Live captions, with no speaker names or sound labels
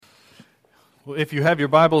Well, if you have your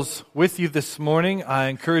Bibles with you this morning, I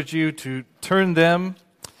encourage you to turn them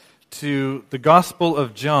to the Gospel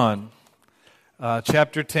of John,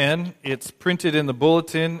 chapter 10. It's printed in the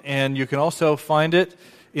bulletin, and you can also find it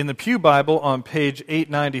in the Pew Bible on page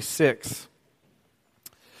 896.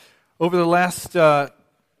 Over the last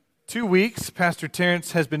 2 weeks, Pastor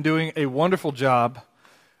Terrence has been doing a wonderful job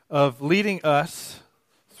of leading us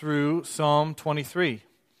through Psalm 23.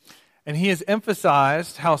 And he has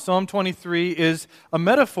emphasized how Psalm 23 is a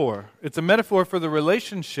metaphor. It's a metaphor for the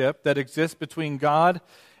relationship that exists between God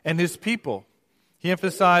and his people. He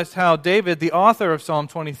emphasized how David, the author of Psalm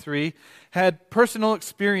 23, had personal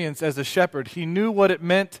experience as a shepherd. He knew what it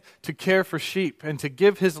meant to care for sheep and to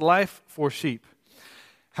give his life for sheep.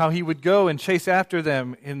 How he would go and chase after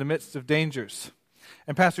them in the midst of dangers.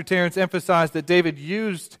 And Pastor Terrence emphasized that David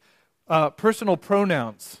used personal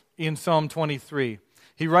pronouns in Psalm 23.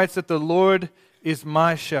 He writes that the Lord is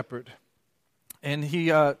my shepherd. And he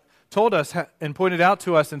told us and pointed out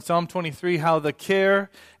to us in Psalm 23 how the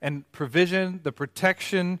care and provision, the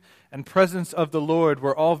protection and presence of the Lord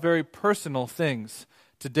were all very personal things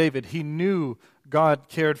to David. He knew God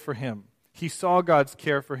cared for him. He saw God's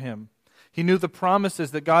care for him. He knew the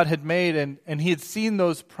promises that God had made, and he had seen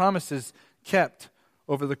those promises kept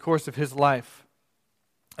over the course of his life.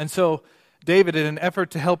 And so David, in an effort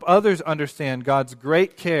to help others understand God's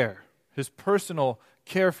great care, his personal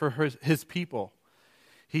care for his people,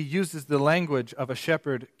 he uses the language of a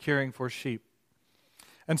shepherd caring for sheep.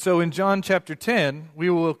 And so in John chapter 10, we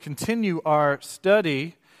will continue our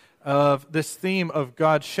study of this theme of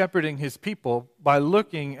God shepherding his people by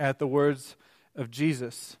looking at the words of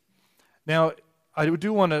Jesus. Now, I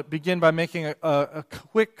do want to begin by making a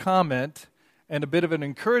quick comment and a bit of an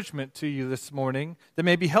encouragement to you this morning that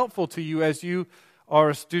may be helpful to you as you are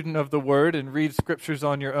a student of the Word and read Scriptures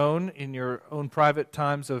on your own in your own private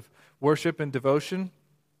times of worship and devotion.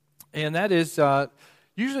 And that is,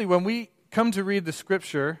 usually when we come to read the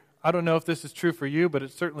Scripture, I don't know if this is true for you, but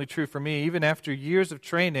it's certainly true for me. Even after years of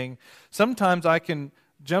training, sometimes I can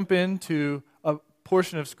jump into a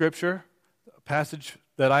portion of Scripture, a passage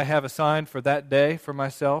that I have assigned for that day for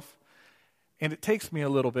myself, and it takes me a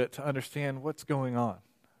little bit to understand what's going on.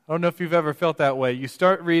 I don't know if you've ever felt that way. You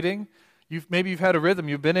start reading, maybe you've had a rhythm,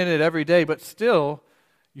 you've been in it every day, but still,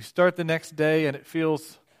 you start the next day and it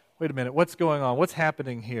feels, wait a minute, what's going on? What's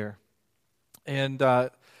happening here? And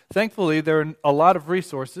thankfully, there are a lot of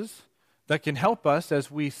resources that can help us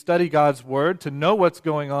as we study God's Word to know what's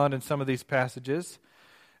going on in some of these passages.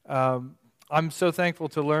 I'm so thankful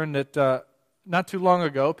to learn that not too long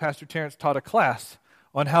ago, Pastor Terrence taught a class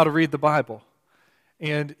on how to read the Bible.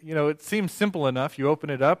 And, it seems simple enough. You open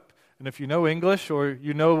it up, and if you know English or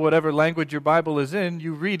you know whatever language your Bible is in,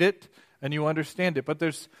 you read it and you understand it. But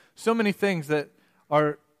there's so many things that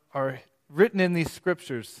are written in these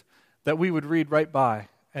Scriptures that we would read right by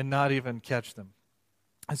and not even catch them.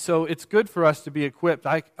 And so it's good for us to be equipped.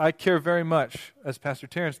 I care very much, as Pastor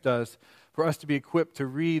Terrence does, for us to be equipped to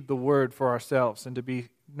read the Word for ourselves and to be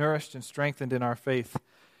nourished and strengthened in our faith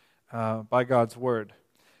by God's Word.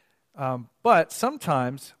 But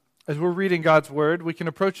sometimes, as we're reading God's Word, we can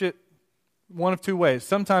approach it one of two ways.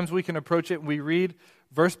 Sometimes we can approach it and we read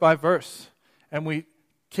verse by verse, and we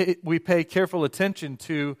pay careful attention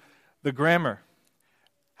to the grammar,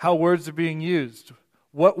 how words are being used,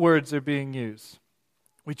 what words are being used.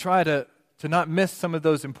 We try to not miss some of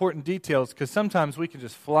those important details, because sometimes we can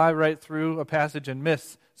just fly right through a passage and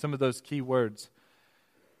miss some of those key words.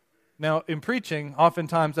 Now, in preaching,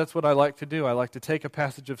 oftentimes that's what I like to do. I like to take a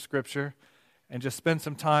passage of Scripture and just spend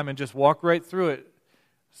some time and just walk right through it.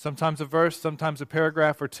 Sometimes a verse, sometimes a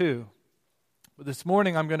paragraph or two. But this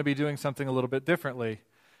morning I'm going to be doing something a little bit differently.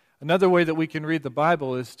 Another way that we can read the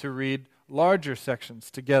Bible is to read larger sections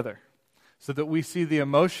together so that we see the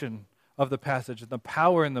emotion of the passage and the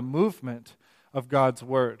power and the movement of God's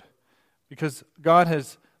Word. Because God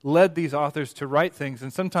has led these authors to write things,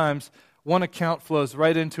 and sometimes one account flows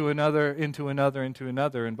right into another,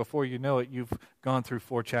 and before you know it, you've gone through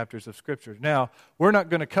 4 chapters of Scripture. Now, we're not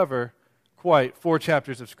going to cover quite 4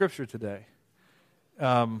 chapters of Scripture today.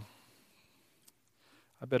 I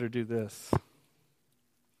better do this.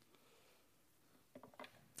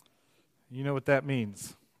 You know what that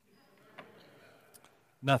means?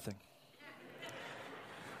 Nothing.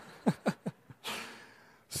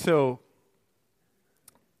 So,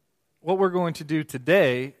 what we're going to do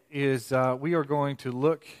today is we are going to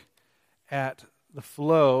look at the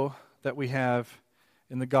flow that we have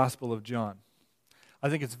in the Gospel of John. I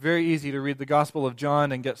think it's very easy to read the Gospel of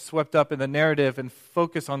John and get swept up in the narrative and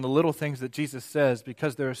focus on the little things that Jesus says,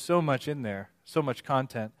 because there is so much in there, so much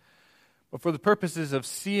content. But for the purposes of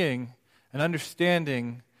seeing and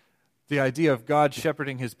understanding the idea of God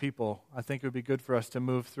shepherding his people, I think it would be good for us to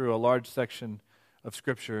move through a large section of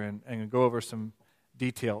Scripture and go over some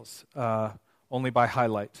details, only by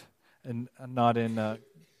highlight, and not in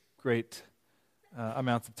great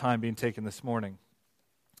amounts of time being taken this morning.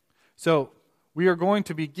 So, we are going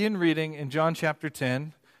to begin reading in John chapter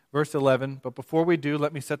 10, verse 11, but before we do,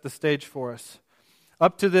 let me set the stage for us.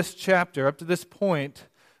 Up to this chapter, up to this point,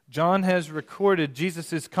 John has recorded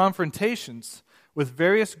Jesus' confrontations with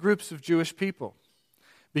various groups of Jewish people.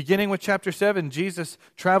 Beginning with chapter 7, Jesus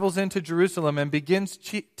travels into Jerusalem and begins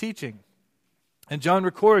teaching. And John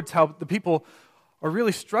records how the people are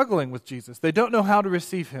really struggling with Jesus. They don't know how to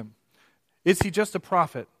receive him. Is he just a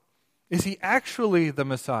prophet? Is he actually the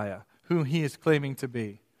Messiah whom he is claiming to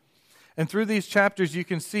be? And through these chapters, you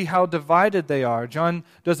can see how divided they are. John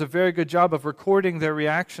does a very good job of recording their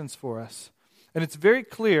reactions for us. And it's very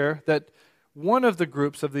clear that one of the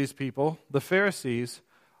groups of these people, the Pharisees,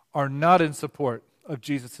 are not in support of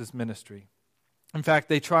Jesus' ministry. In fact,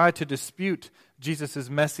 they try to dispute Jesus'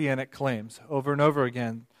 messianic claims over and over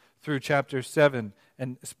again through chapter 7,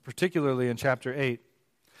 and particularly in chapter 8.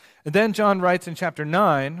 And then John writes in chapter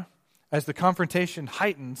 9, as the confrontation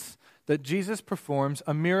heightens, that Jesus performs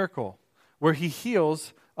a miracle where he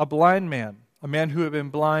heals a blind man, a man who had been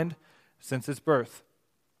blind since his birth.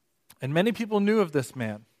 And many people knew of this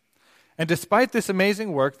man. And despite this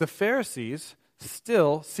amazing work, the Pharisees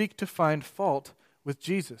still seek to find fault with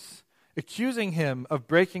Jesus, accusing him of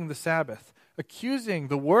breaking the Sabbath, accusing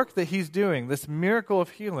the work that he's doing, this miracle of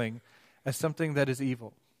healing, as something that is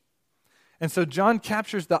evil. And so John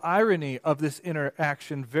captures the irony of this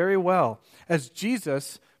interaction very well, as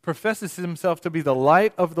Jesus professes himself to be the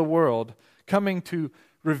light of the world, coming to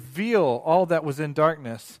reveal all that was in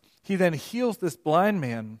darkness. He then heals this blind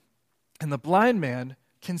man, and the blind man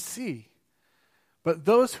can see. But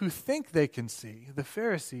those who think they can see, the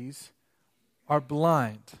Pharisees, are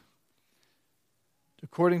blind.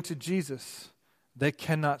 According to Jesus, they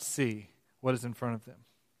cannot see what is in front of them.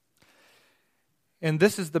 And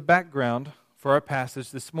this is the background for our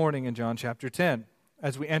passage this morning in John chapter 10.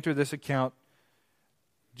 As we enter this account,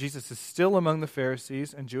 Jesus is still among the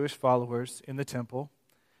Pharisees and Jewish followers in the temple.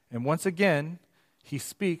 And once again, he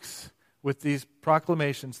speaks with these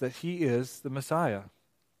proclamations that he is the Messiah,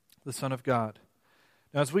 the Son of God.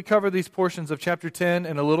 Now, as we cover these portions of chapter 10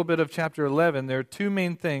 and a little bit of chapter 11, there are two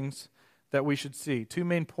main things that we should see, two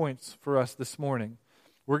main points for us this morning.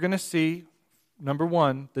 We're going to see, number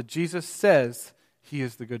one, that Jesus says he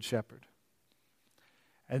is the Good Shepherd.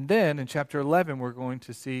 And then in chapter 11, we're going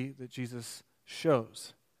to see that Jesus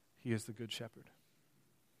shows he is the Good Shepherd.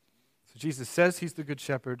 So Jesus says he's the Good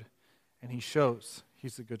Shepherd, and he shows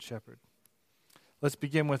he's the Good Shepherd. Let's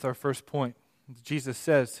begin with our first point. Jesus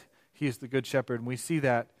says he is the Good Shepherd, and we see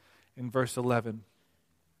that in verse 11.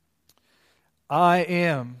 I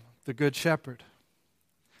am the Good Shepherd.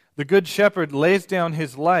 The Good Shepherd lays down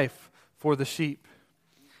his life for the sheep.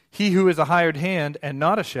 He who is a hired hand and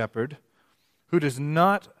not a shepherd, who does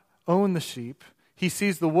not own the sheep, he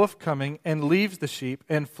sees the wolf coming and leaves the sheep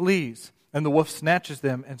and flees, and the wolf snatches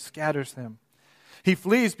them and scatters them. He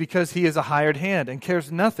flees because he is a hired hand and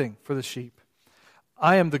cares nothing for the sheep.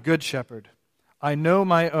 I am the Good Shepherd. I know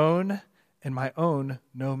my own, and my own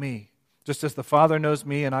know me, just as the Father knows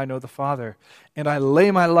me and I know the Father. And I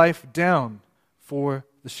lay my life down for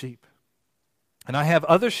the sheep. And I have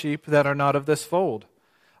other sheep that are not of this fold.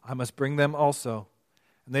 I must bring them also,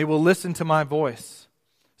 and they will listen to my voice.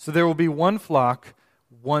 So there will be one flock,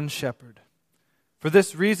 one shepherd. For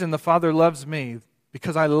this reason the Father loves me,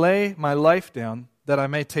 because I lay my life down that I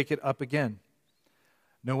may take it up again.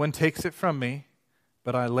 No one takes it from me,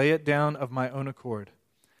 but I lay it down of my own accord.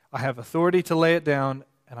 I have authority to lay it down,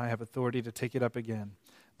 and I have authority to take it up again.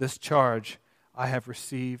 This charge I have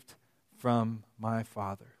received from my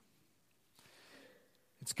Father.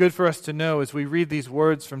 It's good for us to know as we read these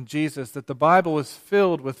words from Jesus that the Bible is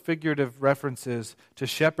filled with figurative references to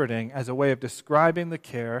shepherding as a way of describing the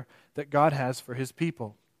care that God has for his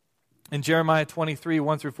people. In Jeremiah 23,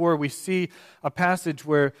 1-4, we see a passage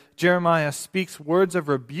where Jeremiah speaks words of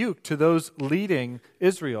rebuke to those leading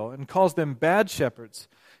Israel and calls them bad shepherds.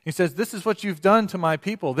 He says, "This is what you've done to my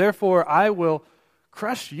people. Therefore, I will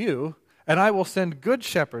crush you, and I will send good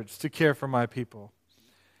shepherds to care for my people."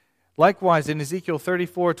 Likewise, in Ezekiel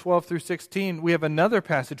 34, 12-16, we have another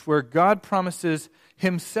passage where God promises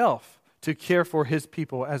himself to care for his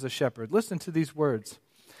people as a shepherd. Listen to these words.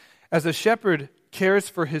 As a shepherd cares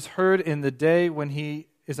for his herd in the day when he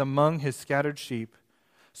is among his scattered sheep,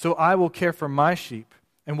 so I will care for my sheep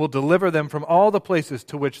and will deliver them from all the places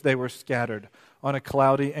to which they were scattered on a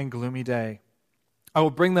cloudy and gloomy day. I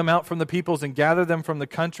will bring them out from the peoples and gather them from the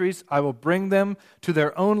countries. I will bring them to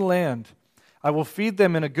their own land. I will feed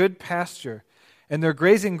them in a good pasture, and their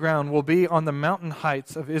grazing ground will be on the mountain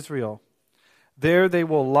heights of Israel. There they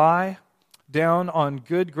will lie down on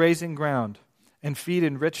good grazing ground and feed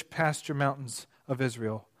in rich pasture mountains of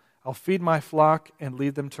Israel. I'll feed my flock and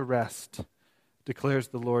lead them to rest, declares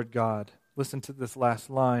the Lord God. Listen to this last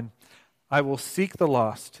line. I will seek the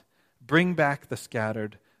lost, bring back the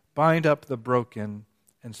scattered, bind up the broken,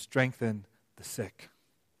 and strengthen the sick.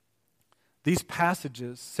 These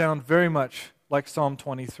passages sound very much like Psalm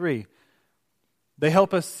 23. They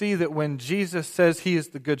help us see that when Jesus says he is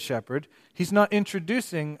the good shepherd, he's not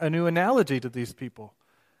introducing a new analogy to these people.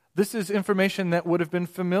 This is information that would have been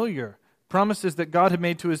familiar, promises that God had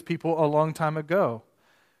made to his people a long time ago.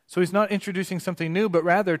 So he's not introducing something new, but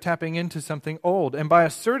rather tapping into something old. And by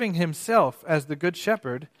asserting himself as the good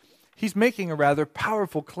shepherd, he's making a rather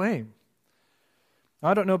powerful claim. Now,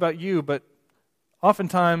 I don't know about you, but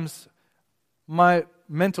oftentimes my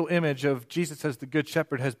mental image of Jesus as the good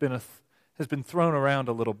shepherd has been thrown around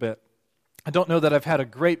a little bit. I don't know that I've had a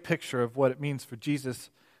great picture of what it means for Jesus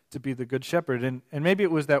to be the good shepherd. And maybe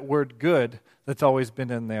it was that word good that's always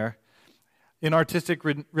been in there. In artistic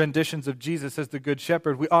renditions of Jesus as the good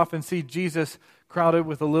shepherd, we often see Jesus crowded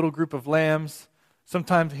with a little group of lambs.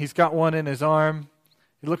 Sometimes he's got one in his arm.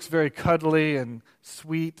 He looks very cuddly and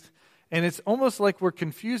sweet. And it's almost like we're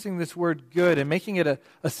confusing this word good and making it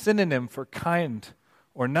a synonym for kind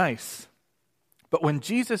or nice. But when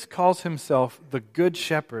Jesus calls himself the good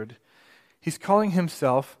shepherd, he's calling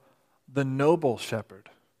himself the noble shepherd.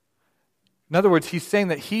 In other words, he's saying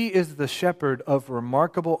that he is the shepherd of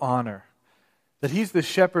remarkable honor, that he's the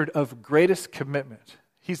shepherd of greatest commitment.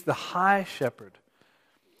 He's the high shepherd.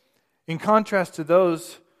 In contrast to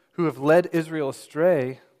those who have led Israel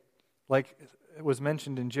astray, like it was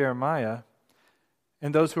mentioned in Jeremiah,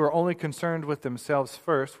 and those who are only concerned with themselves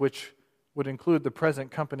first, which would include the present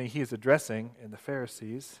company he is addressing in the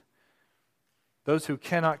Pharisees, those who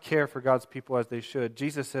cannot care for God's people as they should,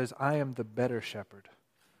 Jesus says, I am the better shepherd,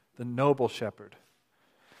 the noble shepherd.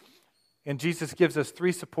 And Jesus gives us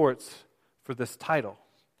three supports for this title,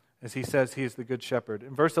 as he says he is the good shepherd.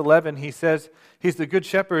 In verse 11, he says he's the good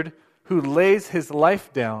shepherd who lays his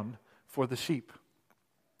life down for the sheep.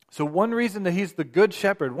 So one reason that he's the good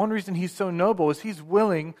shepherd, one reason he's so noble, is he's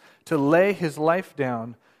willing to lay his life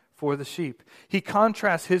down for the sheep. He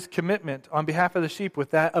contrasts his commitment on behalf of the sheep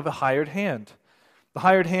with that of a hired hand. The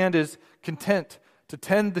hired hand is content to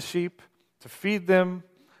tend the sheep, to feed them,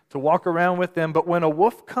 to walk around with them. But when a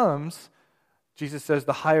wolf comes, Jesus says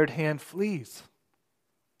the hired hand flees.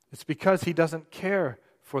 It's because he doesn't care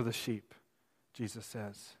for the sheep, Jesus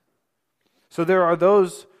says. So there are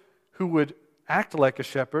those who would act like a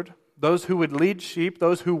shepherd, those who would lead sheep,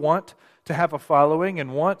 those who want to have a following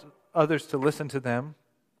and want others to listen to them.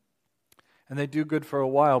 And they do good for a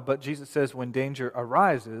while, but Jesus says when danger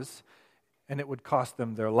arises and it would cost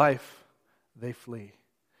them their life, they flee.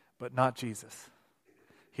 But not Jesus.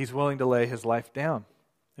 He's willing to lay his life down.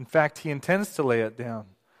 In fact, he intends to lay it down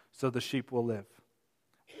so the sheep will live.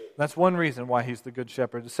 That's one reason why he's the good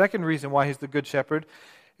shepherd. The second reason why he's the good shepherd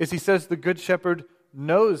is he says the good shepherd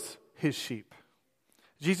knows his sheep.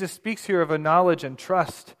 Jesus speaks here of a knowledge and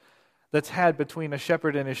trust that's had between a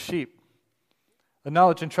shepherd and his sheep. A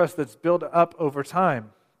knowledge and trust that's built up over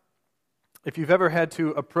time. If you've ever had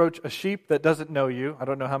to approach a sheep that doesn't know you, I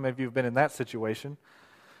don't know how many of you have been in that situation,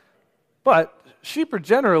 but sheep are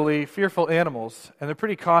generally fearful animals, and they're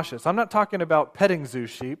pretty cautious. I'm not talking about petting zoo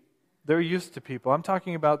sheep. They're used to people. I'm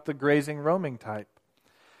talking about the grazing, roaming type.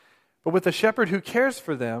 But with a shepherd who cares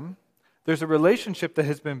for them, there's a relationship that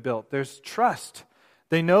has been built. There's trust.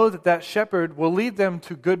 They know that that shepherd will lead them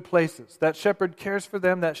to good places. That shepherd cares for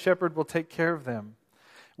them. That shepherd will take care of them.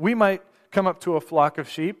 We might come up to a flock of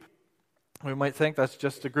sheep. We might think that's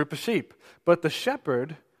just a group of sheep. But the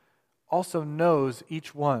shepherd also knows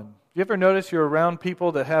each one. You ever notice you're around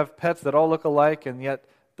people that have pets that all look alike, and yet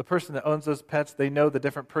the person that owns those pets, they know the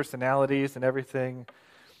different personalities and everything?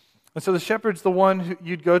 And so the shepherd's the one who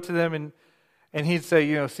you'd go to them and he'd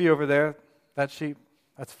say, see over there, that sheep,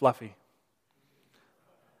 that's Fluffy.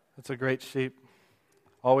 That's a great sheep.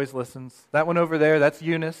 Always listens. That one over there, that's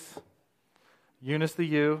Eunice. Eunice the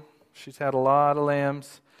ewe. She's had a lot of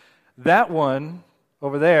lambs. That one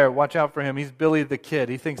over there, watch out for him. He's Billy the kid.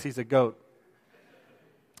 He thinks he's a goat.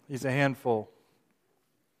 He's a handful.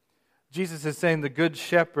 Jesus is saying the good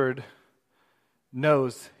shepherd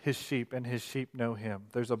knows his sheep and his sheep know him.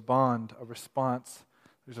 There's a bond, a response.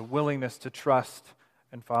 There's a willingness to trust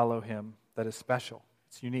and follow him that is special.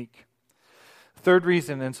 It's unique. Third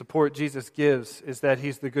reason and support Jesus gives is that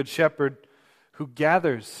he's the good shepherd who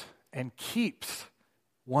gathers and keeps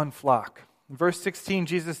one flock. In verse 16,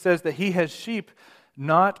 Jesus says that he has sheep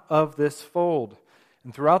not of this fold.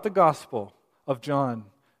 And throughout the Gospel of John,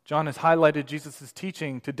 John has highlighted Jesus'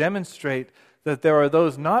 teaching to demonstrate that there are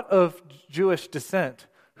those not of Jewish descent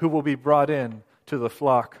who will be brought in to the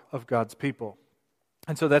flock of God's people.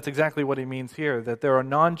 And so that's exactly what he means here, that there are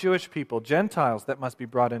non-Jewish people, Gentiles, that must be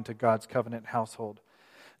brought into God's covenant household.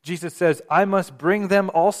 Jesus says, I must bring them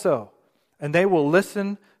also, and they will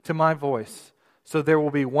listen to my voice. So there will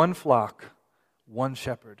be one flock, one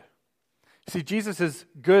shepherd. See, Jesus is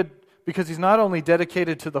good because he's not only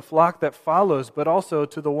dedicated to the flock that follows, but also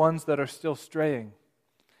to the ones that are still straying,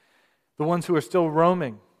 the ones who are still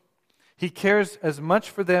roaming. He cares as much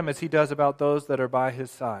for them as he does about those that are by his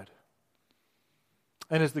side.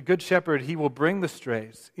 And as the good shepherd, he will bring the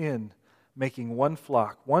strays in, making one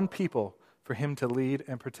flock, one people for him to lead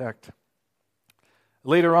and protect.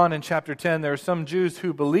 Later on in chapter 10, there are some Jews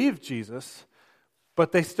who believe Jesus,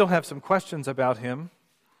 but they still have some questions about him.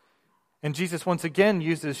 And Jesus once again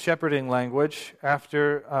uses shepherding language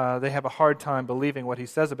after they have a hard time believing what he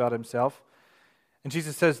says about himself. And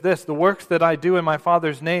Jesus says this, the works that I do in my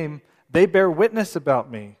Father's name, they bear witness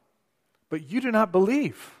about me, but you do not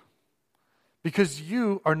believe, because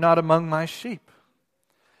you are not among my sheep.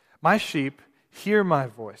 My sheep hear my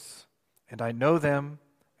voice, and I know them,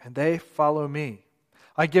 and they follow me.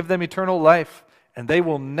 I give them eternal life, and they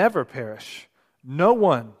will never perish. No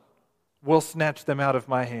one will snatch them out of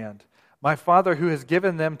my hand. My Father who has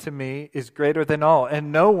given them to me is greater than all,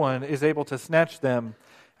 and no one is able to snatch them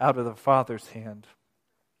out of the Father's hand.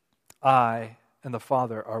 I and the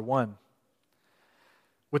Father are one.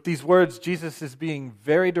 With these words, Jesus is being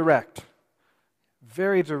very direct.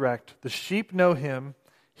 Very direct. The sheep know him,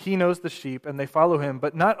 he knows the sheep, and they follow him.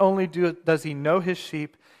 But not only does he know his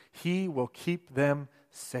sheep, he will keep them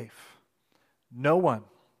safe. No one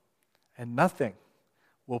and nothing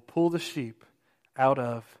will pull the sheep out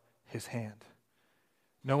of his hand.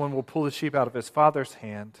 No one will pull the sheep out of his Father's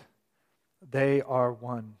hand. They are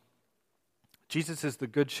one. Jesus is the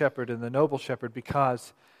good shepherd and the noble shepherd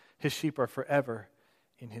because his sheep are forever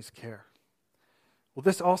in his care. Well,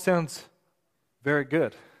 this all sounds very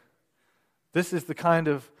good. This is the kind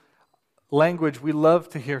of language we love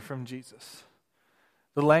to hear from Jesus.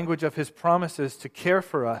 The language of his promises to care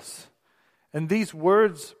for us. And these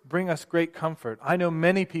words bring us great comfort. I know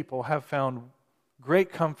many people have found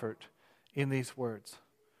great comfort in these words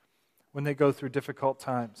when they go through difficult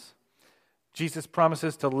times. Jesus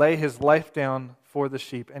promises to lay his life down for the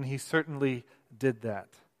sheep, and he certainly did that.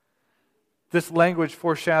 This language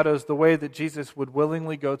foreshadows the way that Jesus would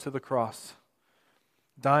willingly go to the cross,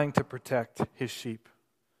 dying to protect his sheep,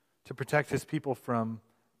 to protect his people from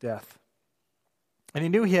death. And he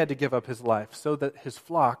knew he had to give up his life so that his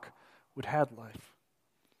flock would have life.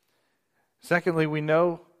 Secondly, we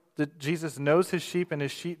know that Jesus knows his sheep and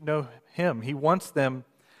his sheep know him. He wants them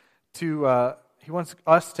to. He wants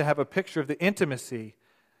us to have a picture of the intimacy,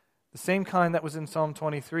 the same kind that was in Psalm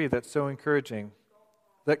 23 that's so encouraging,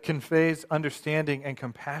 that conveys understanding and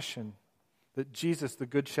compassion that Jesus, the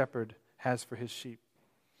Good Shepherd, has for his sheep,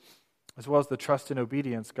 as well as the trust and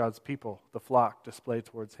obedience God's people, the flock, display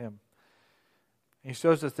towards him. And he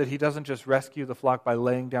shows us that he doesn't just rescue the flock by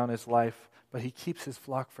laying down his life, but he keeps his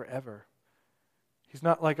flock forever. He's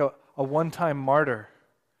not like a one-time martyr,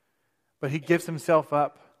 but he gives himself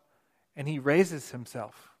up and he raises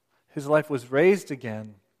himself. His life was raised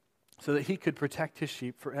again so that he could protect his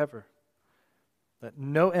sheep forever, that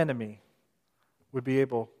no enemy would be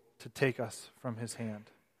able to take us from his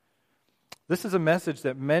hand. This is a message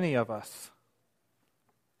that many of us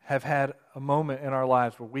have had a moment in our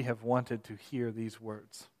lives where we have wanted to hear these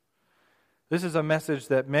words. This is a message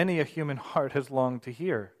that many a human heart has longed to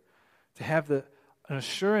hear, to have an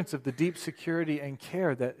assurance of the deep security and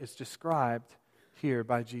care that is described here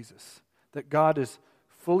by Jesus, that God is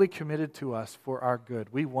fully committed to us for our good.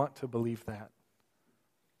 We want to believe that,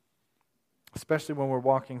 especially when we're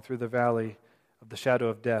walking through the valley of the shadow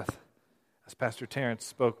of death, as Pastor Terrence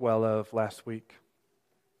spoke well of last week.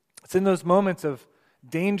 It's in those moments of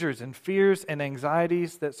dangers and fears and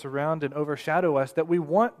anxieties that surround and overshadow us that we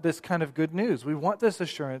want this kind of good news. We want this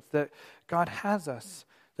assurance that God has us,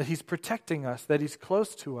 that he's protecting us, that he's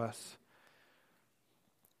close to us.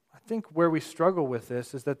 I think where we struggle with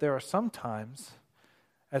this is that there are some times,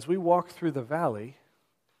 as we walk through the valley,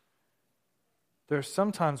 there are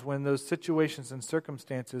some times when those situations and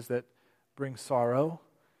circumstances that bring sorrow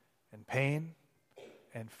and pain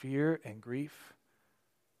and fear and grief,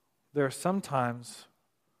 there are some times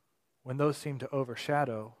when those seem to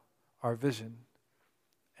overshadow our vision,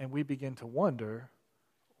 and we begin to wonder,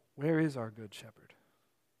 Where is our good shepherd?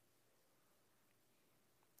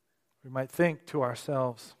 We might think to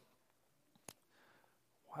ourselves,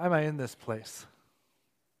 why am I in this place?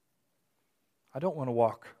 I don't want to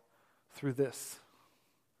walk through this.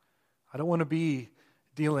 I don't want to be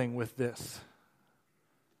dealing with this.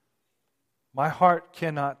 My heart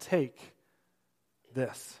cannot take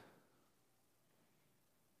this.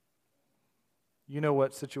 You know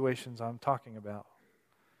what situations I'm talking about.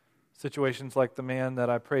 Situations like the man that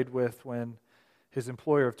I prayed with when his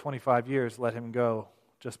employer of 25 years let him go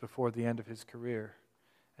just before the end of his career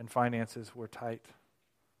and finances were tight.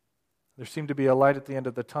 There seemed to be a light at the end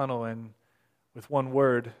of the tunnel, and with one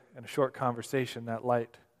word and a short conversation, that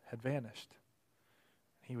light had vanished.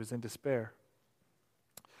 He was in despair.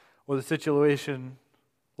 Or the situation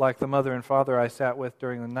like the mother and father I sat with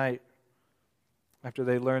during the night after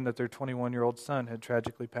they learned that their 21-year-old son had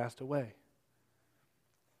tragically passed away.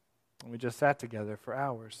 And we just sat together for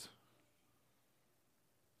hours.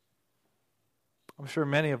 I'm sure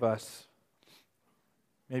many of us,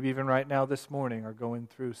 maybe even right now this morning, are going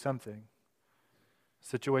through something.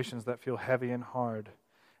 Situations that feel heavy and hard.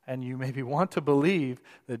 And you maybe want to believe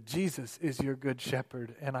that Jesus is your good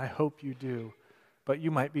shepherd, and I hope you do. But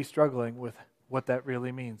you might be struggling with what that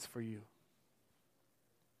really means for you.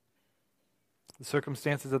 The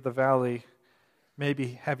circumstances of the valley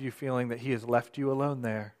maybe have you feeling that He has left you alone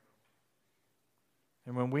there.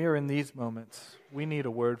 And when we are in these moments, we need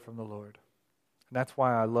a word from the Lord. And that's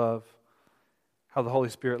why I love how the Holy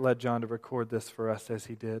Spirit led John to record this for us as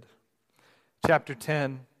he did. Chapter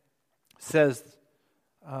 10 says,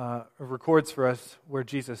 records for us where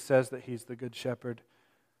Jesus says that He's the good shepherd.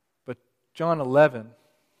 But John 11,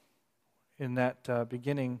 in that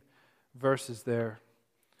beginning verses there,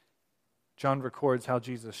 John records how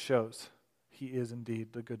Jesus shows He is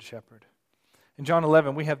indeed the good shepherd. In John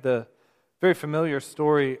 11, we have the very familiar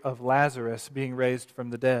story of Lazarus being raised from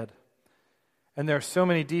the dead. And there are so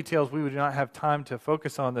many details we would not have time to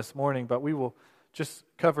focus on this morning, but we will just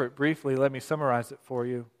cover it briefly. Let me summarize it for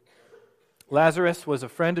you. Lazarus was a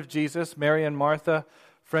friend of Jesus. Mary and Martha,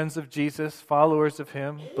 friends of Jesus, followers of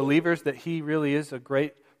Him, believers that He really is a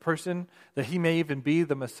great person, that He may even be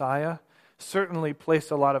the Messiah, certainly placed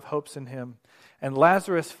a lot of hopes in Him. And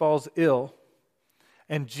Lazarus falls ill,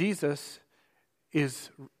 and Jesus is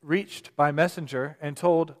reached by messenger and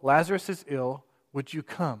told, Lazarus is ill, would you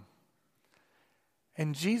come?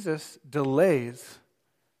 And Jesus delays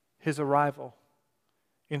His arrival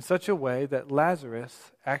in such a way that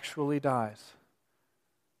Lazarus actually dies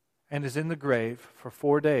and is in the grave for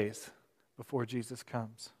 4 days before Jesus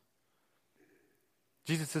comes.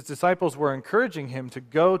 Jesus' disciples were encouraging Him to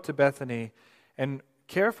go to Bethany and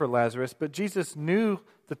care for Lazarus, but Jesus knew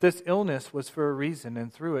that this illness was for a reason,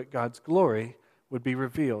 and through it God's glory would be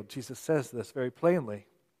revealed. Jesus says this very plainly.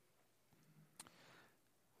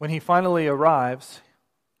 When He finally arrives,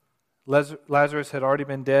 Lazarus had already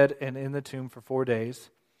been dead and in the tomb for 4 days.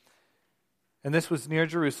 And this was near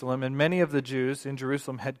Jerusalem, and many of the Jews in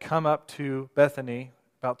Jerusalem had come up to Bethany,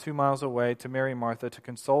 about 2 miles away, to Mary and Martha to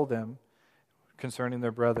console them concerning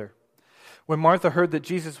their brother. When Martha heard that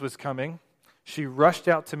Jesus was coming, she rushed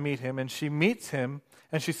out to meet Him, and she meets Him,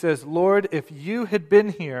 and she says, Lord, if you had been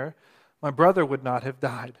here, my brother would not have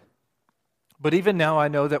died. But even now I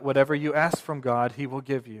know that whatever you ask from God, He will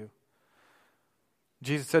give you.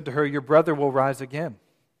 Jesus said to her, your brother will rise again.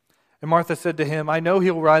 And Martha said to Him, I know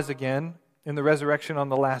He'll rise again in the resurrection on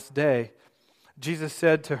the last day. Jesus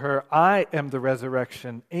said to her, I am the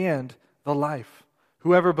resurrection and the life.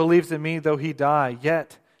 Whoever believes in me, though he die,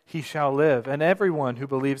 yet he shall live. And everyone who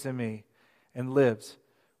believes in me and lives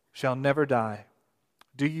shall never die.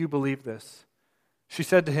 Do you believe this? She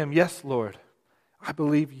said to Him, yes, Lord. I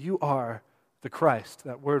believe you are the Christ,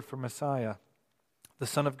 that word for Messiah, the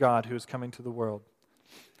Son of God who is coming to the world.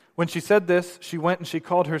 When she said this, she went and she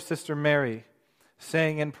called her sister Mary,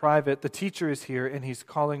 saying in private, the teacher is here and he's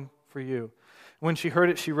calling for you. When she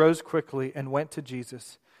heard it, she rose quickly and went to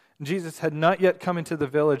Jesus. And Jesus had not yet come into the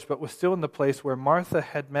village, but was still in the place where Martha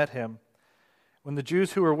had met Him. When the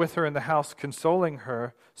Jews who were with her in the house consoling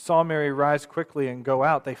her saw Mary rise quickly and go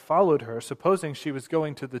out, they followed her, supposing she was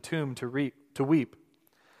going to the tomb to weep.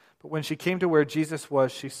 But when she came to where Jesus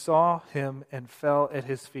was, she saw Him and fell at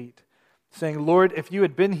His feet, saying, Lord, if you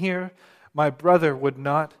had been here, my brother would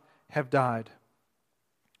not have died.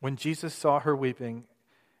 When Jesus saw her weeping,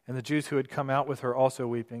 and the Jews who had come out with her also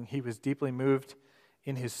weeping, He was deeply moved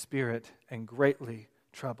in His spirit and greatly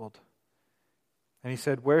troubled. And He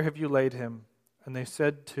said, where have you laid him? And they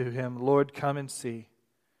said to Him, Lord, come and see.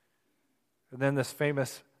 And then this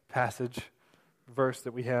famous passage, verse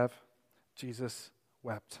that we have, Jesus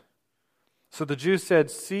wept. So the Jews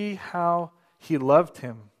said, "See how he loved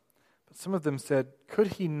him." But some of them said, "Could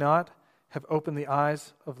he not have opened the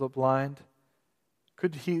eyes of the blind?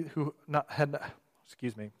 Could not he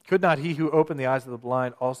who opened the eyes of the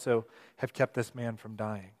blind also have kept this man from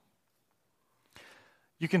dying?"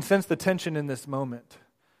 You can sense the tension in this moment.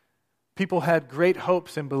 People had great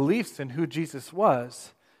hopes and beliefs in who Jesus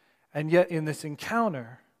was, and yet in this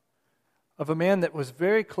encounter of a man that was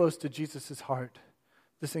very close to Jesus' heart,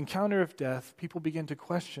 this encounter of death, people begin to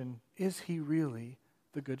question, is he really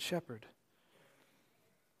the Good Shepherd?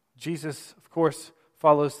 Jesus, of course,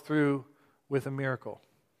 follows through with a miracle.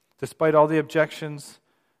 Despite all the objections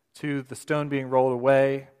to the stone being rolled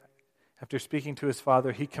away, after speaking to his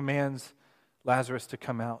Father, he commands Lazarus to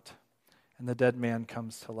come out, and the dead man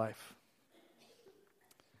comes to life.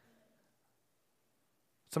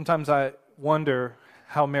 Sometimes I wonder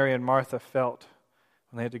how Mary and Martha felt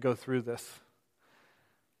when they had to go through this.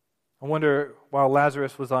 I wonder, while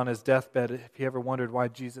Lazarus was on his deathbed, if he ever wondered why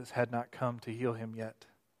Jesus had not come to heal him yet.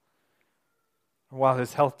 Or while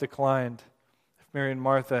his health declined, if Mary and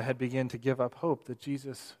Martha had begun to give up hope that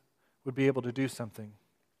Jesus would be able to do something.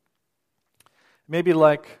 Maybe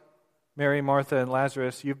like Mary, Martha, and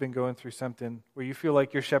Lazarus, you've been going through something where you feel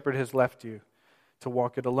like your shepherd has left you to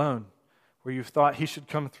walk it alone, where you've thought he should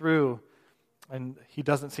come through, and he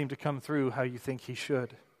doesn't seem to come through how you think he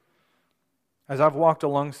should. As I've walked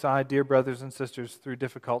alongside dear brothers and sisters through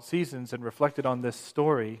difficult seasons and reflected on this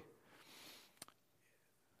story,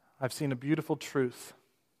 I've seen a beautiful truth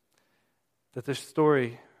that this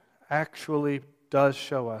story actually does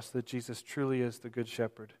show us that Jesus truly is the Good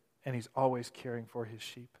Shepherd, and he's always caring for his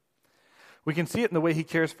sheep. We can see it in the way he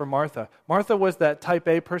cares for Martha. Martha was that type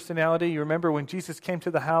A personality. You remember when Jesus came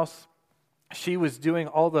to the house, she was doing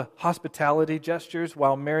all the hospitality gestures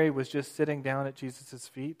while Mary was just sitting down at Jesus'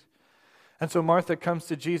 feet. And so Martha comes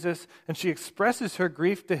to Jesus and she expresses her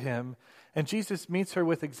grief to him, and Jesus meets her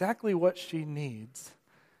with exactly what she needs: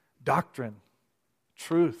 doctrine,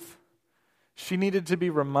 truth. She needed to be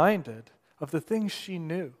reminded of the things she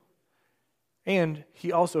knew. And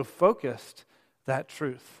he also focused that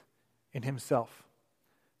truth in himself,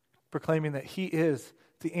 proclaiming that he is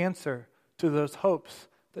the answer to those hopes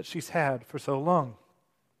that she's had for so long.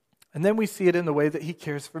 And then we see it in the way that he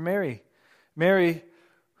cares for Mary. Mary,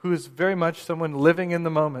 who is very much someone living in the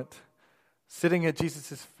moment, sitting at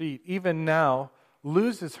Jesus' feet, even now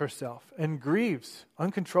loses herself and grieves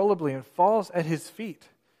uncontrollably and falls at his feet.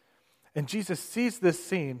 And Jesus sees this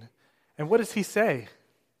scene, and what does he say?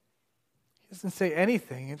 He doesn't say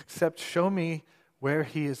anything except, "Show me where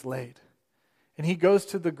he is laid." And he goes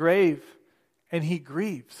to the grave and he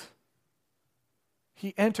grieves.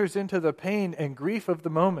 He enters into the pain and grief of the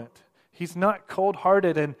moment. He's not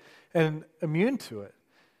cold-hearted and immune to it.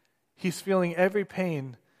 He's feeling every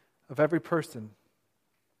pain of every person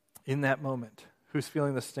in that moment who's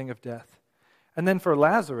feeling the sting of death. And then for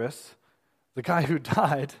Lazarus, the guy who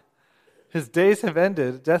died, his days have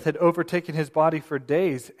ended. Death had overtaken his body for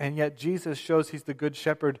days, and yet Jesus shows he's the Good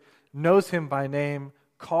Shepherd, knows him by name,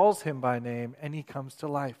 calls him by name, and he comes to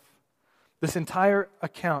life. This entire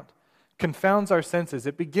account confounds our senses.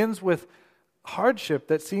 It begins with hardship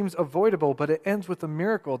that seems avoidable, but it ends with a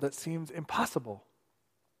miracle that seems impossible.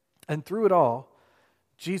 And through it all,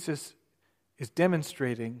 Jesus is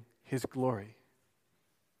demonstrating his glory.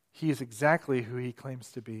 He is exactly who he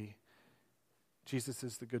claims to be. Jesus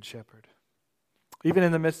is the Good Shepherd. Even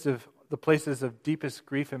in the midst of the places of deepest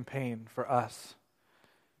grief and pain for us,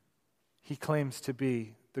 he claims to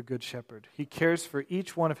be the Good Shepherd. He cares for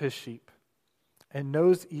each one of his sheep and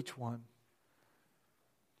knows each one.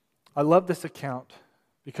 I love this account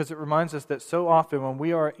because it reminds us that so often when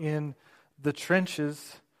we are in the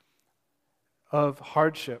trenches of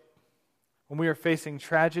hardship, when we are facing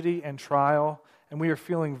tragedy and trial, and we are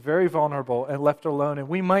feeling very vulnerable and left alone, and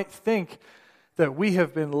we might think that we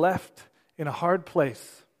have been left in a hard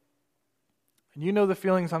place. And you know the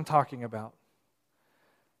feelings I'm talking about.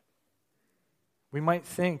 We might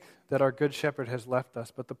think that our Good Shepherd has left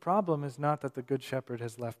us, but the problem is not that the Good Shepherd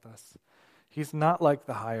has left us. He's not like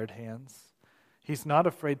the hired hands. He's not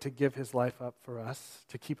afraid to give his life up for us,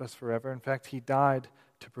 to keep us forever. In fact, he died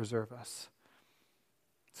to preserve us,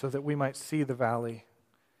 so that we might see the valley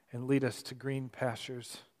and lead us to green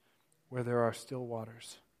pastures where there are still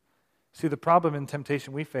waters. See, the problem in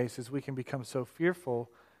temptation we face is we can become so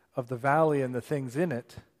fearful of the valley and the things in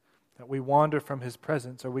it that we wander from his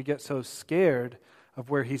presence, or we get so scared of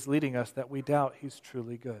where he's leading us that we doubt he's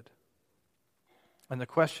truly good. And the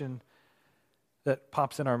question that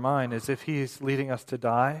pops in our mind is if he's leading us to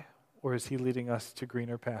die, or is he leading us to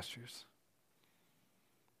greener pastures?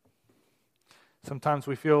 Sometimes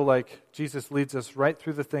we feel like Jesus leads us right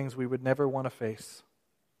through the things we would never want to face.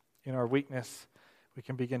 In our weakness, we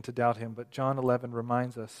can begin to doubt him, but John 11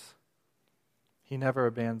 reminds us he never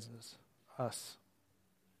abandons us.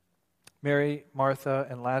 Mary, Martha,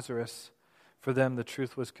 and Lazarus, for them the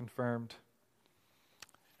truth was confirmed.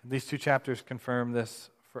 And these two chapters confirm this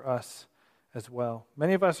for us as well.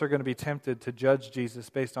 Many of us are going to be tempted to judge Jesus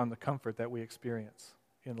based on the comfort that we experience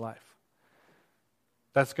in life.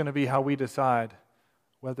 That's going to be how we decide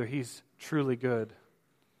whether he's truly good.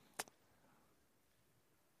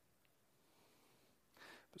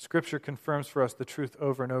 But Scripture confirms for us the truth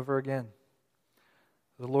over and over again.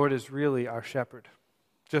 The Lord is really our shepherd.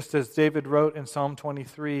 Just as David wrote in Psalm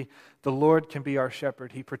 23, the Lord can be our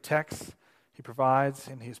shepherd. He protects, he provides,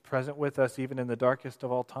 and he's present with us even in the darkest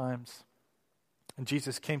of all times. And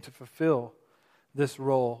Jesus came to fulfill this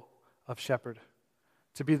role of shepherd,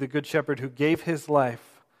 to be the good shepherd who gave his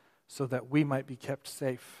life so that we might be kept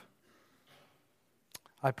safe.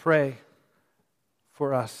 I pray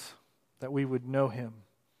for us that we would know him,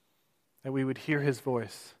 that we would hear his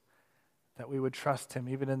voice, that we would trust him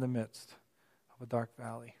even in the midst of a dark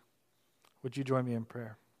valley. Would you join me in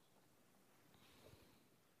prayer?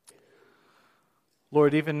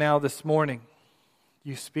 Lord, even now this morning,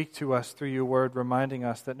 you speak to us through your word, reminding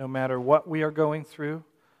us that no matter what we are going through,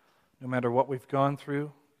 no matter what we've gone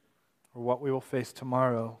through, or what we will face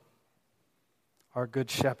tomorrow, our good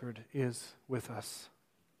shepherd is with us.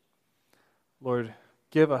 Lord,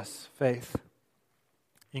 give us faith.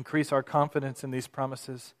 Increase our confidence in these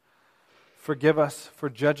promises. Forgive us for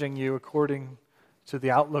judging you according to the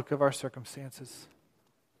outlook of our circumstances.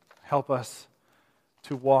 Help us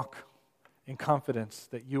to walk in confidence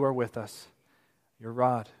that you are with us. Your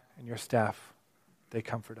rod and your staff, they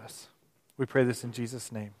comfort us. We pray this in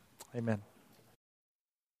Jesus' name. Amen.